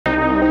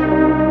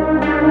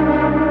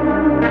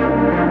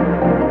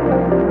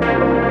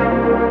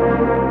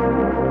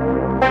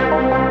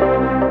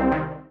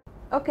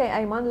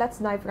Ayman, let's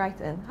dive right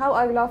in. How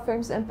are law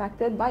firms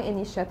impacted by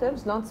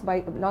initiatives launched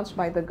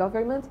by the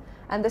government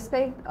and the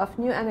spate of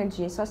new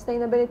energy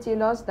sustainability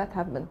laws that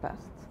have been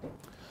passed?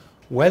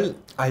 Well,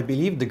 I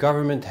believe the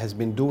government has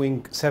been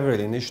doing several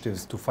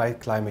initiatives to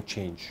fight climate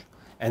change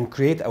and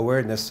create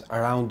awareness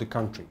around the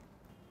country.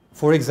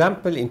 For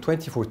example, in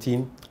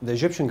 2014, the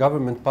Egyptian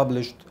government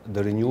published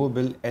the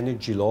Renewable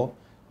Energy Law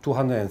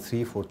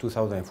 203 for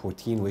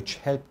 2014, which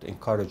helped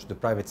encourage the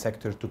private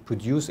sector to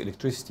produce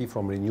electricity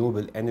from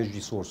renewable energy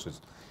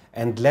sources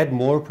and led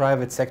more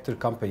private sector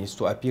companies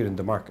to appear in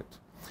the market.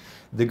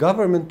 The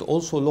government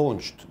also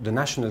launched the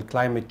National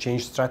Climate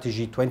Change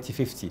Strategy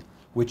 2050,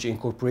 which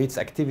incorporates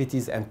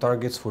activities and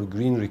targets for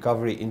green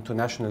recovery into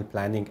national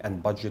planning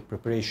and budget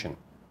preparation.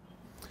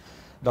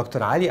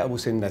 Dr. Ali Abu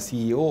Sinna,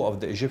 CEO of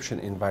the Egyptian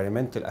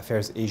Environmental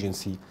Affairs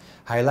Agency,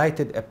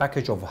 highlighted a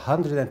package of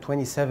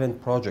 127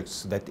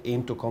 projects that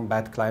aim to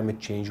combat climate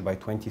change by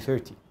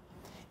 2030.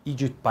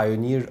 Egypt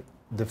pioneered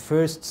the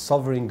first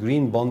sovereign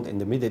green bond in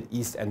the Middle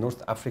East and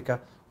North Africa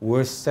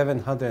worth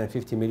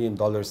 $750 million,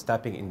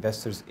 tapping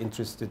investors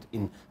interested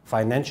in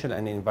financial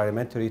and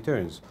environmental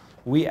returns.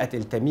 We at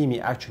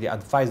El-Tamimi actually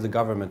advised the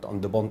government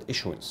on the bond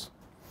issuance.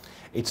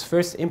 Its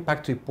first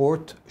impact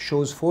report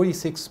shows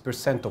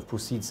 46% of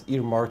proceeds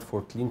earmarked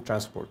for clean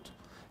transport,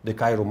 the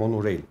Cairo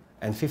monorail,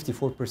 and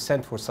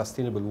 54% for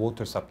sustainable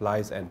water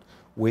supplies and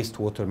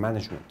wastewater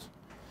management.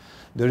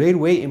 The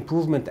Railway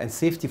Improvement and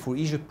Safety for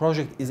Egypt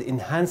project is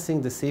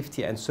enhancing the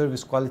safety and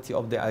service quality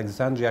of the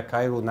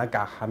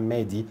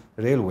Alexandria-Cairo-Naga-Hammadi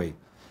Railway.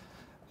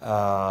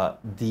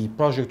 The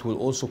project will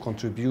also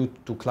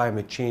contribute to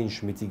climate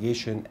change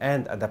mitigation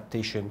and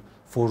adaptation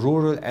for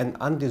rural and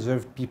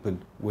undeserved people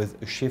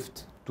with a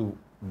shift to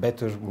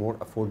better, more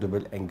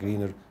affordable and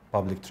greener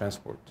public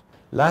transport.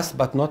 Last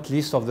but not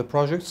least of the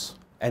projects,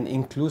 an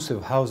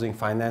inclusive housing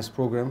finance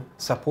program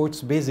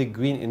supports basic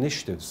green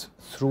initiatives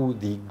through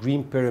the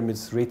Green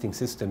Pyramids Rating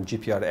System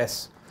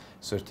GPRS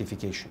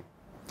certification.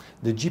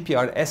 The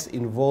GPRS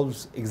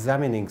involves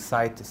examining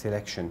site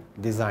selection,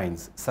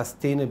 designs,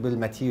 sustainable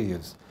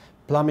materials,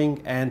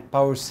 plumbing and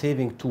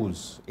power-saving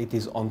tools. It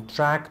is on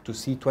track to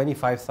see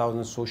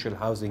 25,000 social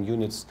housing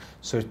units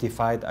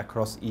certified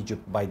across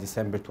Egypt by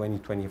December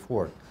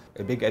 2024,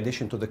 a big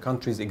addition to the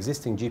country's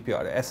existing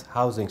GPRS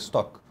housing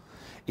stock.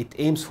 It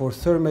aims for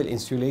thermal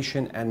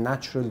insulation and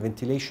natural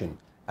ventilation,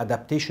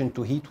 adaptation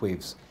to heat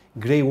waves,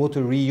 grey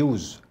water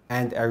reuse,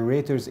 and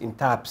aerators in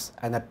taps,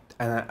 and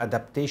an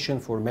adaptation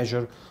for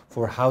measure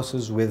for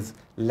houses with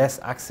less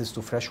access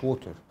to fresh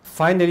water.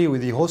 Finally,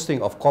 with the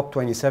hosting of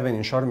COP27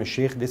 in Sharm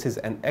el-Sheikh, this is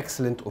an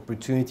excellent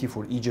opportunity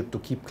for Egypt to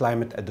keep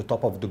climate at the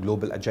top of the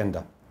global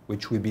agenda,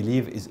 which we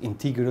believe is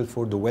integral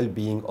for the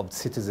well-being of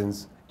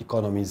citizens,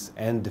 economies,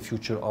 and the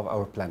future of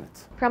our planet.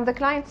 From the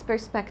client's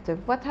perspective,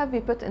 what have we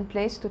put in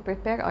place to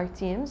prepare our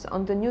teams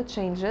on the new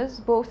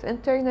changes, both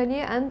internally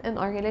and in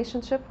our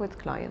relationship with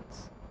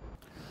clients?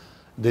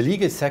 The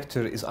legal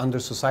sector is under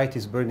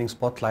society's burning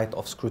spotlight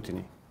of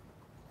scrutiny.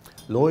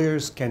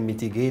 Lawyers can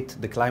mitigate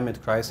the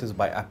climate crisis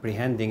by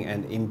apprehending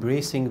and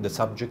embracing the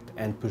subject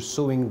and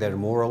pursuing their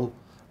moral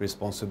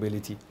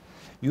responsibility,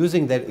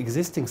 using their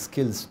existing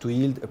skills to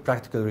yield a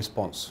practical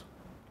response.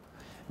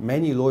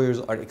 Many lawyers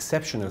are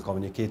exceptional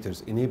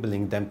communicators,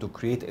 enabling them to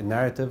create a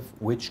narrative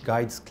which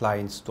guides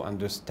clients to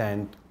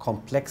understand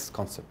complex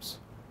concepts.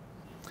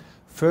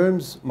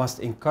 Firms must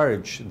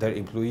encourage their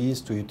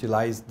employees to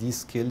utilize these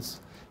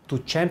skills to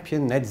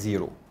champion net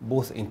zero,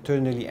 both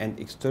internally and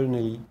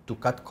externally, to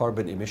cut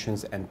carbon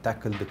emissions and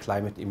tackle the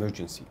climate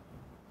emergency.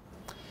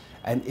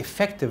 An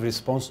effective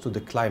response to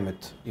the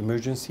climate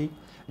emergency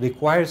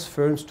requires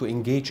firms to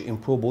engage in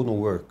pro bono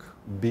work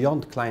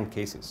beyond client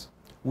cases.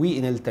 We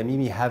in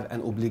El-Tamimi have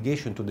an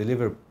obligation to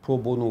deliver pro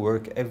bono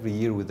work every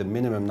year with a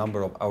minimum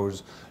number of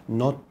hours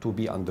not to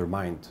be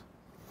undermined.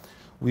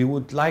 We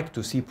would like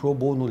to see pro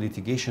bono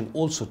litigation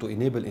also to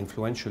enable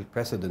influential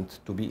precedent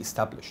to be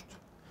established.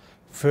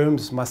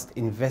 Firms must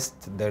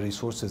invest their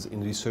resources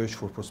in research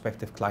for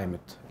prospective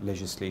climate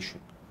legislation.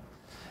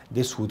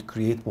 This would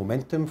create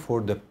momentum for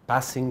the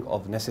passing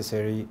of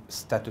necessary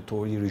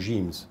statutory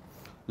regimes.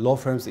 Law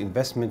firms'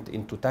 investment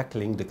into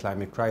tackling the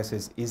climate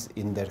crisis is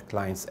in their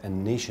clients'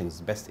 and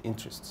nations' best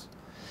interests.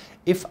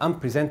 If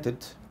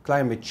unprecedented,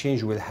 climate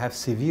change will have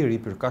severe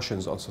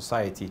repercussions on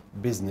society,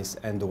 business,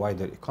 and the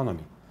wider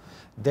economy.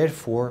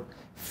 Therefore,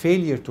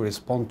 failure to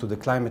respond to the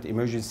climate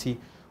emergency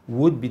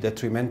would be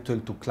detrimental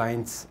to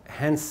clients,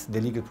 hence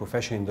the legal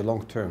profession in the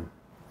long term.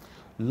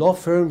 Law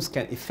firms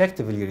can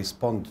effectively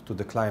respond to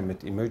the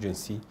climate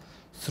emergency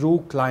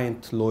through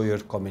client-lawyer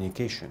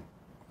communication.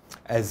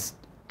 As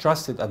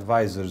trusted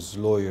advisors,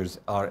 lawyers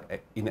are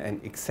in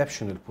an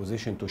exceptional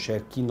position to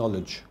share key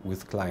knowledge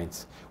with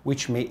clients,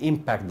 which may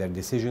impact their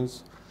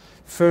decisions.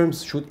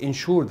 Firms should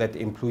ensure that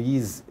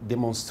employees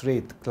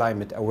demonstrate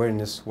climate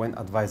awareness when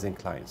advising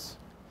clients.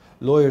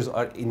 Lawyers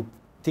are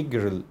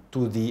integral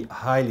to the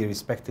highly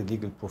respected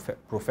legal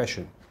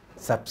profession.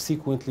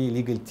 Subsequently,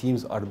 legal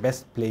teams are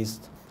best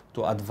placed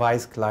to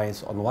advise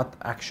clients on what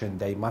action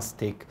they must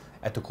take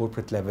at a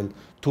corporate level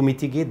to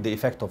mitigate the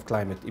effect of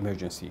climate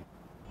emergency.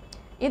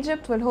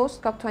 Egypt will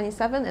host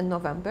COP27 in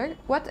November.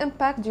 What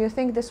impact do you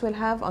think this will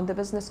have on the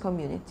business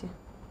community?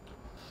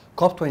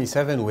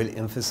 COP27 will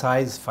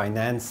emphasize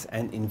finance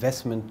and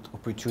investment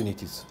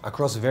opportunities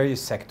across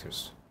various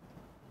sectors.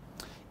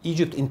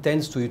 Egypt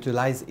intends to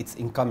utilize its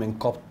incoming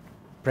COP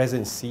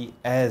presidency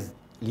as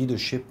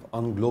leadership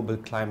on global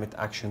climate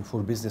action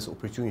for business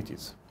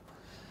opportunities.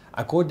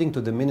 According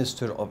to the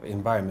Minister of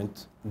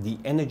Environment, the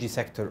energy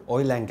sector,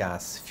 oil and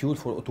gas, fuel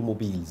for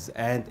automobiles,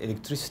 and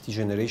electricity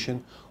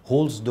generation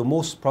holds the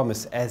most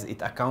promise as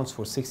it accounts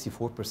for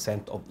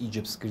 64% of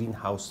Egypt's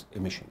greenhouse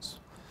emissions.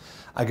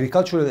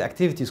 Agricultural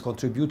activities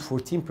contribute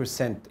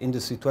 14%,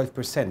 industry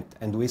 12%,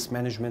 and waste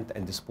management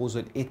and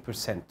disposal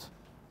 8%.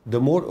 The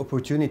more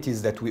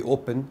opportunities that we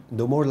open,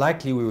 the more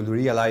likely we will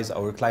realize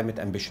our climate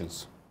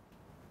ambitions.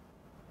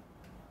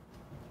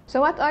 So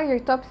what are your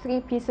top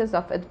 3 pieces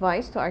of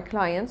advice to our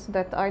clients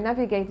that are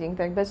navigating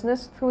their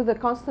business through the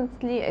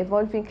constantly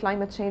evolving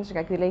climate change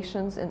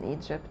regulations in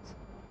Egypt?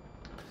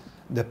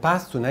 The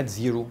path to net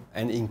zero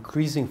and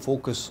increasing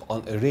focus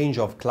on a range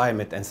of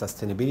climate and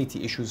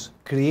sustainability issues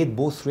create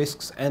both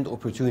risks and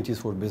opportunities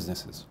for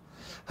businesses.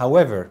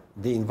 However,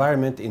 the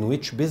environment in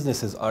which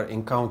businesses are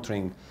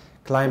encountering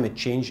climate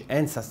change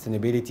and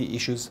sustainability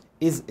issues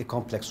is a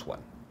complex one.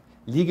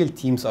 Legal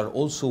teams are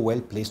also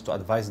well placed to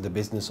advise the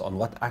business on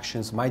what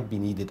actions might be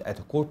needed at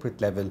a corporate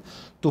level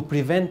to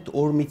prevent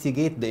or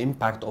mitigate the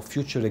impact of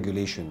future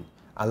regulation,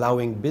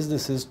 allowing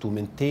businesses to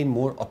maintain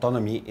more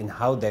autonomy in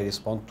how they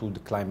respond to the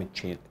climate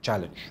change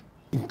challenge.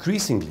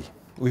 Increasingly,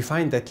 we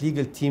find that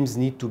legal teams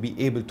need to be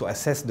able to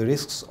assess the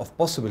risks of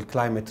possible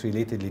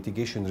climate-related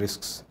litigation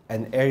risks,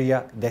 an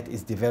area that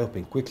is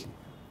developing quickly.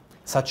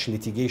 Such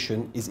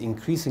litigation is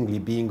increasingly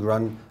being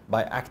run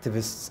by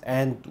activists,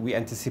 and we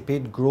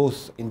anticipate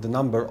growth in the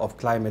number of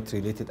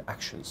climate-related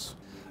actions.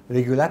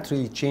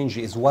 Regulatory change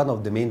is one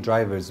of the main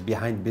drivers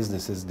behind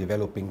businesses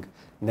developing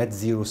net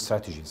zero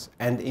strategies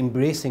and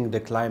embracing the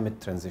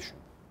climate transition.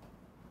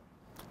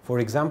 For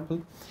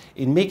example,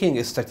 in making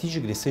a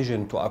strategic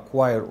decision to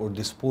acquire or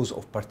dispose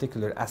of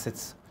particular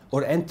assets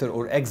or enter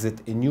or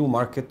exit a new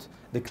market,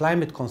 the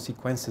climate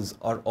consequences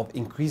are of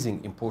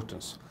increasing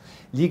importance.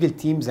 Legal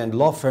teams and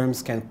law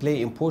firms can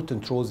play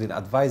important roles in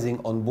advising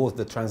on both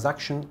the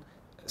transaction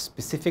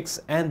specifics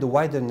and the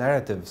wider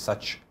narrative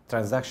such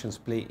transactions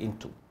play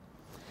into.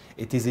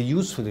 It is a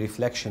useful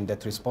reflection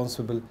that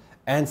responsible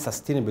and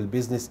sustainable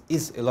business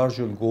is a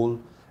larger goal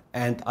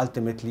and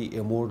ultimately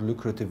a more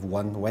lucrative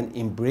one when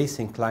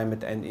embracing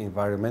climate and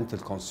environmental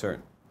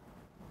concern.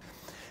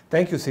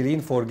 Thank you,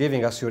 Celine, for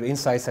giving us your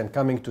insights and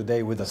coming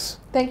today with us.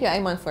 Thank you,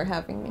 Ayman, for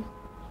having me.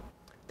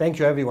 Thank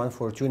you, everyone,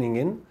 for tuning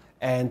in,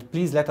 and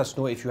please let us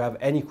know if you have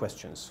any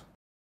questions.